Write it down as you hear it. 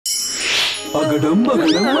అగడం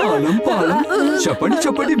మగడం ఆలం పాలం. చెప్పండి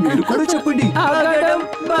చెప్పండి, మీరు కూడా చెప్పండి. అగడం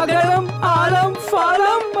మగడం ఆలం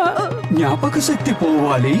ఫాలం. జ్ఞాపక శక్తి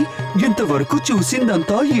పోవాలి. ఇంతవరకు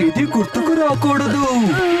చూసిందంతా ఏది గుర్తుకు రాకూడదు.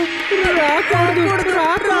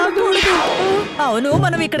 అవును,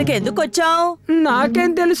 మనం ఇక్కడికి ఎందుకు వచ్చాం?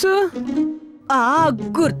 నాకేం తెలుసు?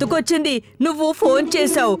 గుర్తుకొచ్చింది. నువ్వు ఫోన్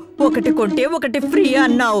చేసావు, ఒకటి కొంటే ఒకటి ఫ్రీ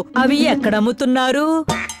అన్నావు. అవి ఎక్కడ అమ్ముతున్నారు?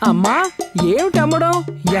 అమ్మా, ఏమిటి అమ్మడం?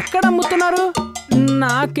 ఎక్కడ అమ్ముతున్నారు?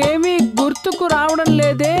 నాకేమీ గుర్తుకు రావడం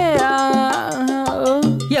లేదే.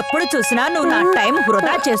 ఎప్పుడు చూసినా నువ్వు నా టైం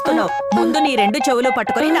వృధా చేస్తున్నావు. ముందు నీ 2 చెవులు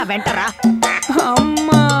పట్టుకొని నా వెంటరా.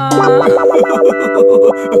 అమ్మా,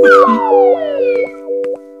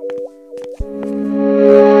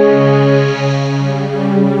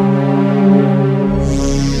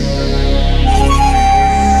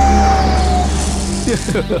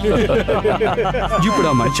 ఇప్పుడు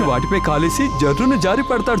ఆ మనిషి వాటిపై కాలేసి జర్రును జారి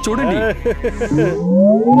పడతాడు చూడండి.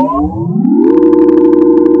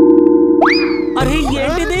 అరే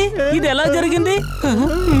ఏంటిది? ఇది ఎలా జరిగింది?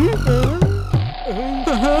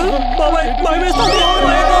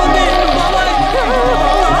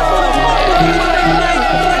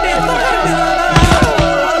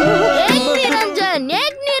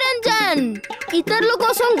 ఇతరుల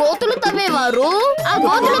కోసం గోతులు తవ్వేవారు ఆ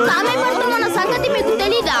గోతులు తామే పడుతున్న సంగతి మీకు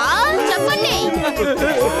తెలీదా? చెప్పండి.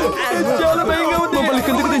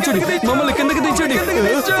 మమ్మల్ని కిందకి దించండి.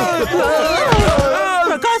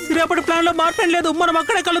 ప్రకాష్, రేపటి ప్లాన్ లో మార్పం లేదు. మనం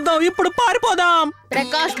అక్కడే కలుద్దాం. ఇప్పుడు పారిపోదాం.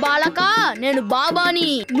 ప్రకాష్ బాలక, నేను బాబాని.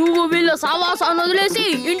 నువ్వు వీళ్ళ సావాసాన్ని వదిలేసి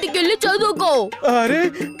ఇంటికెళ్ళి చదువుకో. అరే,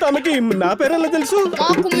 తమకి నా పేరెలా తెలుసు?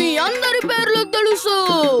 మాకు మీ అందరి పేర్లు తెలుసు.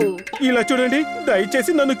 ఇలా చూడండి,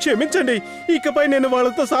 దయచేసి నన్ను క్షమించండి. ఇకపై నేను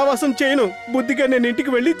వాళ్ళతో సావాసం చేయను. బుద్ధిగా నేను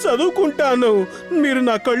ఇంటికి వెళ్ళి చదువుకుంటాను. మీరు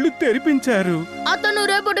నా కళ్ళు తెరిపించారు. అతను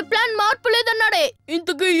రేపటి ప్లాన్ మార్పు లేదన్నాడే.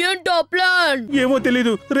 ఇంతకీ ఏంటో ప్లాన్? ఏమో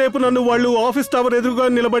తెలీదు. రేపు నన్ను వాళ్ళు ఆఫీస్ టవర్ ఎదురుగా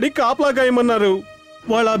నిలబడి కాపలా గాయమన్నారు.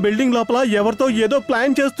 వాళ్ళ బిల్డింగ్ లోపల ఎవరితో ఏదో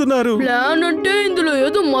ప్లాన్ చేస్తున్నారు. ప్లాన్ అంటే ఇందులో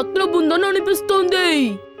ఏదో మతలబు ఉందని అనిపిస్తోంది.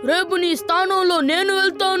 రేపు నీ స్థానంలో నేను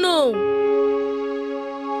వెళ్తాను.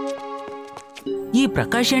 ఈ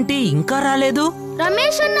ప్రకాష్ ఏంటి ఇంకా రాలేదు?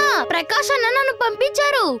 రమేష్ అన్న, ప్రకాష్ అన్న నన్ను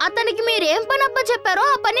పంపించారు. అతనికి మీరేం పని అప్ప చెప్పారో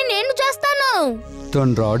ఆ పని నేను చేస్తాను.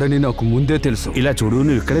 తను రాడని నాకు ముందే తెలుసు. ఇలా చూడు,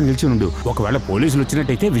 నువ్వు ఇక్కడే నిల్చునుండు. ఒకవేళ పోలీసులు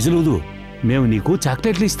వచ్చినట్టయితే విజులుదు. మేము నీకు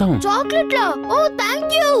చాక్లెట్లు ఇస్తాం. చాక్లెట్లా? ఓ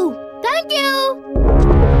థ్యాంక్ యూ, థ్యాంక్ యూ.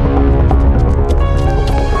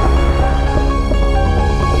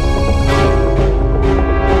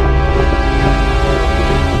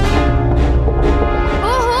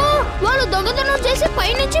 ఓహో, వాళ్ళు దొంగతనం చేసి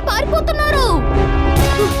పైనుంచి పారిపోతున్నారు.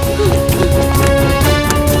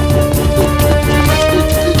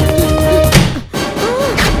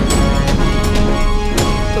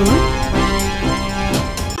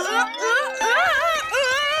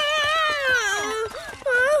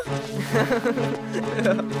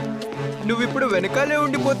 నువ్విప్పుడు వెనకాలే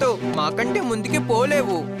ఉండిపోతావు, మాకంటే ముందుకే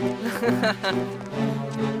పోలేవు.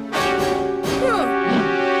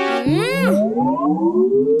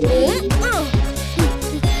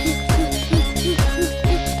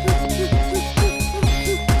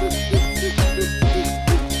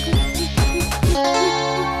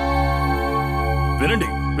 వినండి,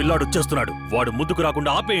 పిల్లాడు వచ్చేస్తున్నాడు. వాడు ముందుకు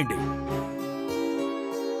రాకుండా ఆపేయండి.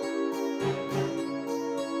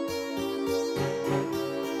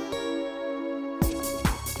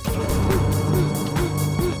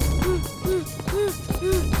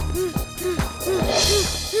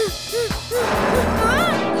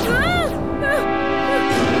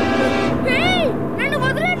 నన్ను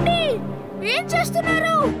వదలండి. ఏం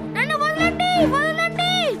చేస్తున్నారు? నన్ను వదలండి,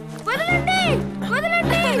 వదలండి, వదలండి,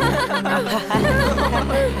 వదలండి,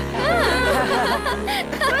 వదలండి.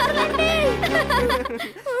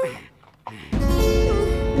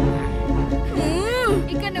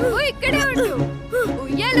 ఇక నువ్వు ఇక్కడే ఉండు.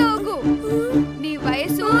 ఉయ్యాలోగు. నీ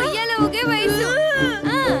వయసు ఉయ్యాలోగే వయసు.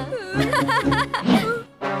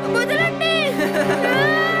 వదలండి.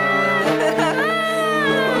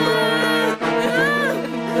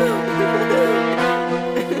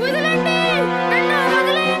 వదలండి, నన్ను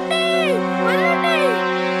వదిలేయండి, వదలండి.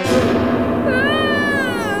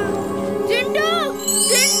 జింటూ,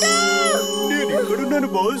 జింటూ. నేను ఎక్కడున్నాను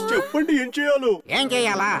బాస్? చెప్పండి, ఏం చేయాలో? ఏం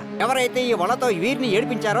చేయాలా? ఎవరైతే ఈ వలతో వీరిని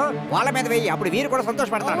ఏడిపించారో వాళ్ళ మీద వెయ్యి. అప్పుడు వీరు కూడా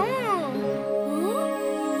సంతోషపడతారు.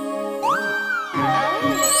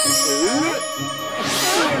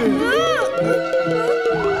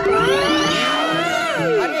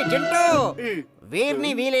 అరే జింటూ,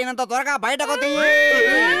 వీరిని వీలైనంత త్వరగా బయటకు తీయి.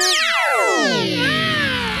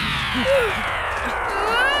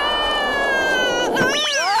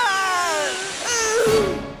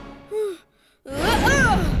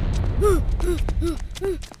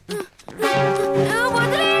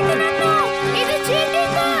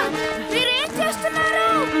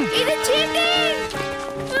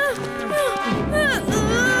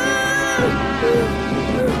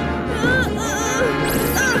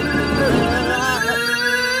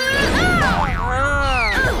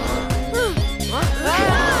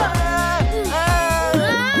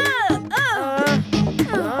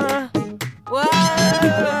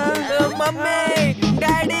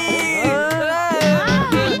 డాడీ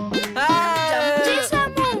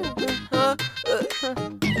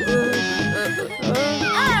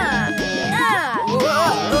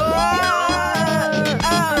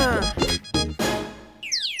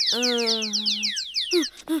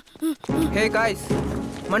హే గాయ్స్,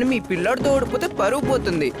 మనం ఈ పిల్లోడితో ఓడిపోతే పరువు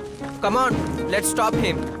పోతుంది. కమాన్, లెట్స్ స్టాప్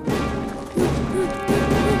హిమ్.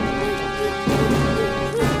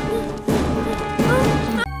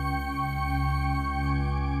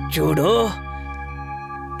 చూడు,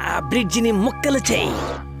 ఆ బ్రిడ్జిని ముక్కలు చేయి.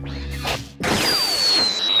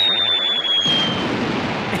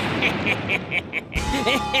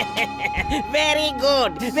 Very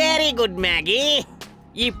good Maggi.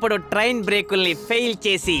 ఇప్పుడు ట్రైన్ బ్రేకుల్ని ఫెయిల్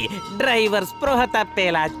చేసి డ్రైవర్ స్పృహ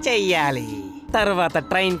తప్పేలా చెయ్యాలి. తర్వాత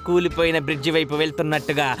ట్రైన్ కూలిపోయిన బ్రిడ్జి వైపు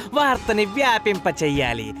వెళ్తున్నట్టుగా వార్తని వ్యాపింప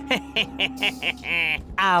చెయ్యాలి.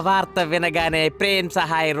 ఆ వార్త వినగానే ప్రేమ్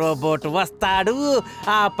సహాయ్ రోబోట్ వస్తాడు,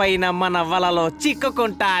 ఆ పైన మన వలలో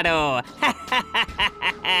చిక్కుకుంటాడు.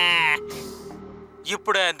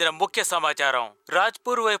 ఇప్పుడే అందిన ముఖ్య సమాచారం.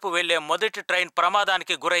 రాజ్పూర్ వైపు వెళ్లే మొదటి ట్రైన్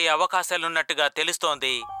ప్రమాదానికి గురయ్యే అవకాశాలున్నట్టుగా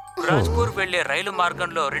తెలుస్తోంది. రాజ్పూర్ వెళ్లే రైలు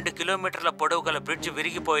మార్గంలో 2 కిలోమీటర్ల పొడవు గల బ్రిడ్జ్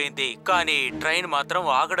విరిగిపోయింది, కానీ ట్రైన్ మాత్రం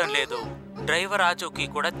ఆగడం లేదు. డ్రైవర్ ఆచూకీ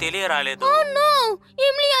కూడా తెలియరాలేదు.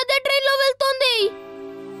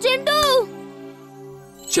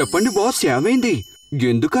 చెప్పండి బాస్, ఏమైంది?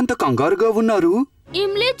 ఎందుకంత కంగారుగా ఉన్నారు?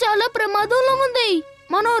 ఇమ్లీ చాలా ప్రమాదంలో ఉంది.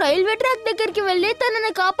 మనం రైల్వే ట్రాక్ దగ్గరికి వెళ్ళి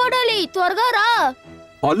తనని కాపాడాలి. త్వరగా రా.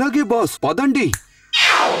 అలాగే బాస్, పదండి.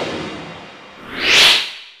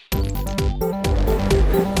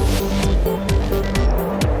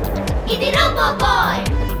 ఇది రోబోట్ బాయ్,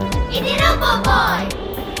 ఇది రోబోట్ బాయ్.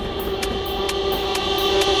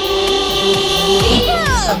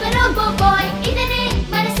 ఒక రోబోట్ బాయ్, ఇతనే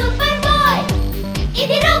మన సూపర్ బాయ్.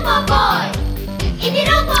 ఇది రోబోట్ బాయ్, ఇది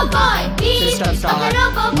రోబోట్ బాయ్. ఒక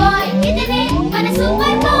రోబోట్ బాయ్, ఇతనే మన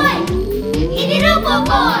సూపర్ బాయ్. ఇది రోబోట్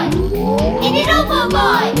బాయ్, ఇది రోబోట్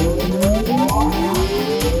బాయ్.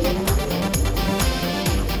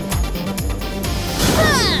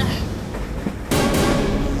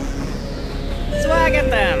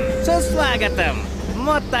 స్వాగతం, సుస్వాగతం.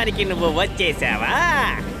 మొత్తానికి నువ్వు వచ్చేసావా?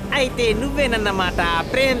 అయితే నువ్వేనన్నమాట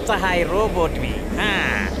ప్రేమ్ సహాయ్ రోబోట్వి.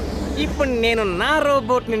 ఇప్పుడు నేను నా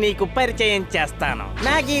రోబోట్ని నీకు పరిచయం చేస్తాను.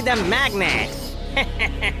 Maggi the magnet.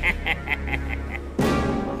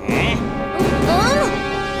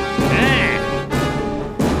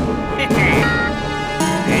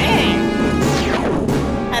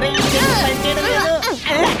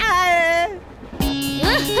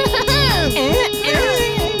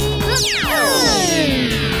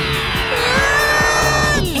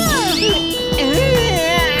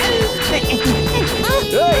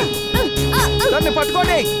 నన్ను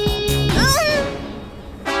పట్టుకోండి.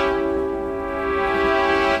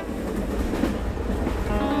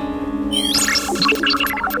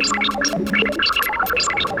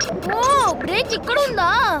 బ్రేక్ ఇక్కడ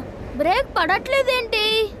ఉందా? బ్రేక్ పడట్లేదేంటి?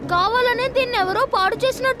 కావాలనే దీన్ని ఎవరో పాడు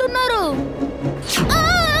చేసినట్టున్నారు.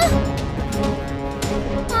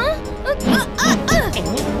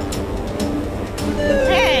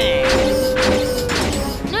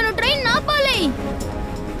 నేను ట్రైన్ నాపాలి.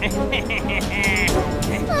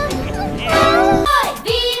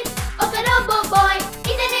 వీర్ ఒక రోబోట్ బాయ్,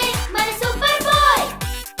 ఇతనే మన సూపర్ బాయ్.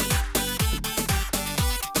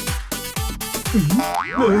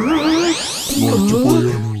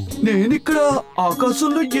 నేనిక్కడ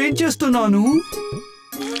ఆకాశంలో ఏం చేస్తున్నాను?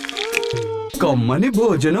 కమ్మని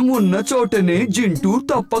భోజనం ఉన్న చోటనే జింటూ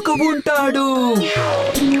తప్పక ఉంటాడు.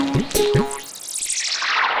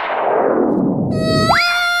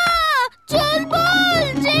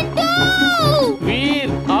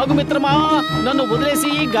 వీర్, ఆగు మిత్రమా. నన్ను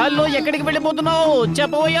వదిలేసి గాల్లో ఎక్కడికి వెళ్ళిపోతున్నావు?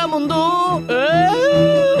 చెప్పబోయా ముందు.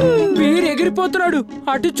 వీర్ ఎగిరిపోతున్నాడు.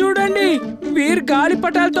 అటు చూడండి, వీర్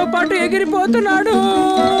గాలిపటాలతో పాటు ఎగిరిపోతున్నాడు.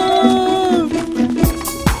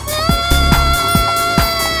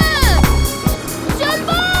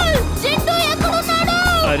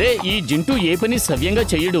 అరే, ఈ జింటూ ఏ పని సవ్యంగా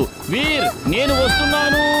చెయ్యడు. వీర్, నేను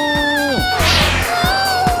వస్తున్నాను.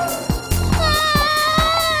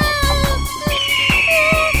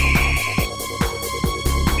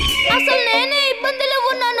 అసలు నేనే ఇబ్బందిలో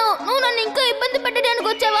ఉన్నాను. నువ్వు నన్ను ఇంకా ఇబ్బంది పెట్టడానికి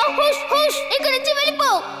వచ్చావా? హుష్ హుష్, ఇక్కడి నుంచి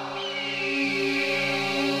వెళ్ళిపో.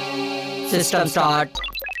 System start.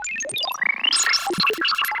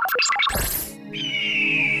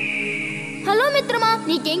 హలో మిత్రమా,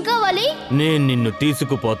 నీకేం కావాలి? నేను నిన్ను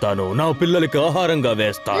తీసుకుపోతాను. నా పిల్లలకి ఆహారంగా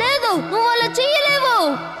వేస్తాను. లేదు, నువ్వు అలా చెయ్యలేవు.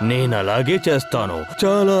 నేను అలాగే చేస్తాను.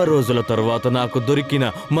 చాలా రోజుల తర్వాత నాకు దొరికిన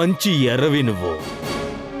మంచి ఎర్రవి నువ్వు.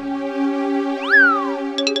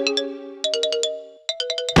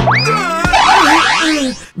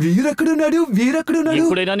 వీరెక్కడున్నాడు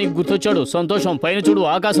ఇప్పుడైనా నీకు గుర్తొచ్చాడు. సంతోషం. పైన చూడు,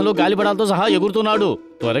 ఆకాశంలో గాలిపటాలతో సహా ఎగురుతున్నాడు.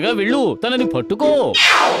 త్వరగా వెళ్ళు, తనని పట్టుకో.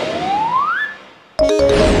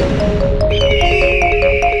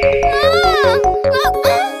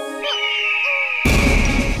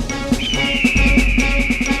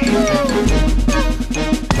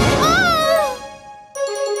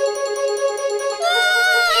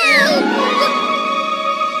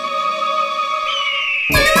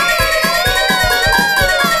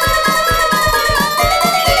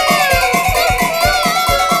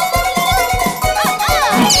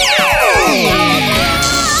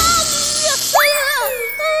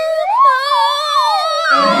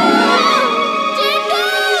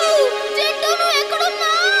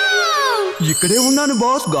 ఇక్కడే ఉన్నాను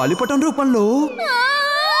బాస్, గాలిపటం రూపంలో.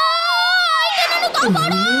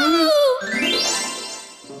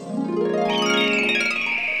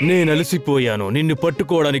 నేను అలసిపోయాను. నిన్ను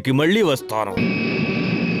పట్టుకోవడానికి మళ్ళీ వస్తాను.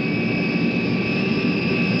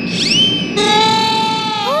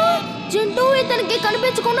 చింటూ, ఇతనికి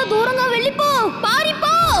కనిపించకుండా దూరంగా వెళ్ళిపో,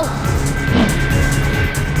 పారిపో.